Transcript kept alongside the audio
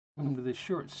welcome to this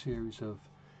short series of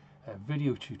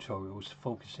video tutorials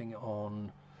focusing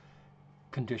on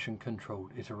condition controlled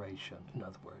iteration. In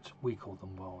other words, we call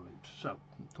them while loops. So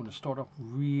I'm going to start off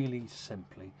really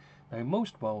simply. Now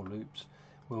most while loops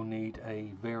will need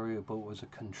a variable as a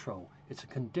control. It's a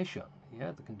condition.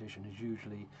 Yeah, the condition is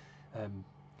usually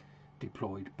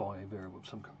deployed by a variable of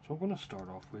some kind. So I'm going to start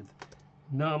off with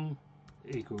num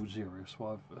equals 0. So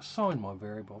I've assigned my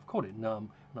variable, I've called it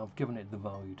num, and I've given it the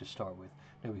value to start with.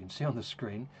 Now we can see on the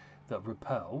screen that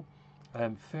Repel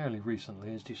fairly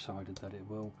recently has decided that it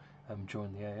will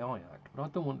join the AI Act, but I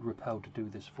don't want Repel to do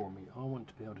this for me. I want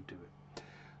to be able to do it.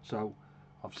 So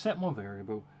I've set my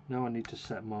variable. Now I need to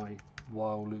set my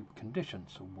while loop condition.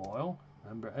 So while,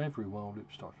 remember every while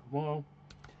loop starts with while,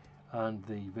 and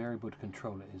the variable to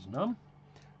control it is num.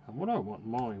 And what I want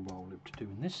my while loop to do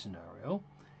in this scenario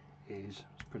is,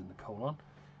 let's put in the colon,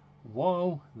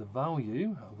 while the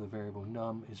value of the variable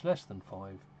num is less than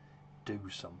 5, do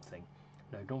something.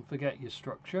 Now don't forget your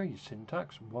structure, your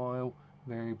syntax, while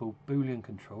variable boolean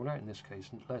controller, in this case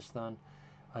less than,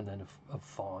 and then of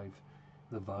 5,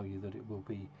 the value that it will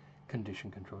be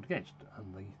condition controlled against,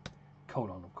 and the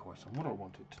colon of course. And what I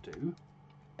want it to do,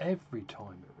 every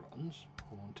time it runs,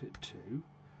 I want it to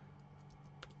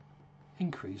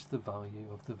increase the value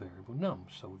of the variable num.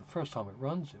 So the first time it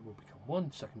runs it will become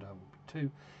 1, second time it will be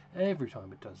 2. Every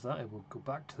time it does that it will go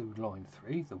back to line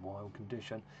 3, the while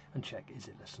condition, and check is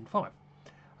it less than 5.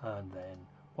 And then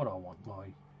what I want my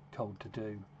code to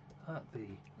do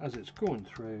as it's going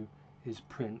through is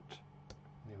print,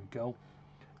 there we go,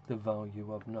 the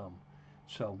value of num.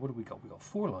 So what have we got? We've got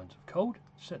 4 lines of code.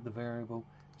 Set the variable,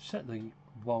 set the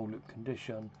while loop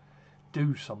condition,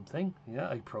 do something,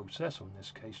 yeah, a process, or in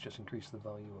this case just increase the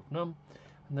value of num,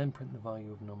 and then print the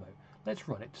value of num out. Let's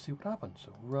run it to see what happens.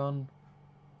 So run.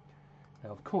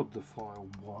 Now I've called the file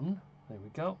 1, there we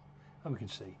go, and we can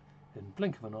see in the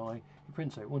blink of an eye it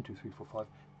prints out 1, 2, 3, 4, 5,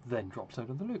 then drops out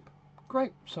of the loop.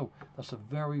 Great. So that's a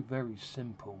very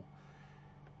simple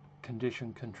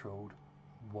condition controlled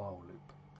while loop.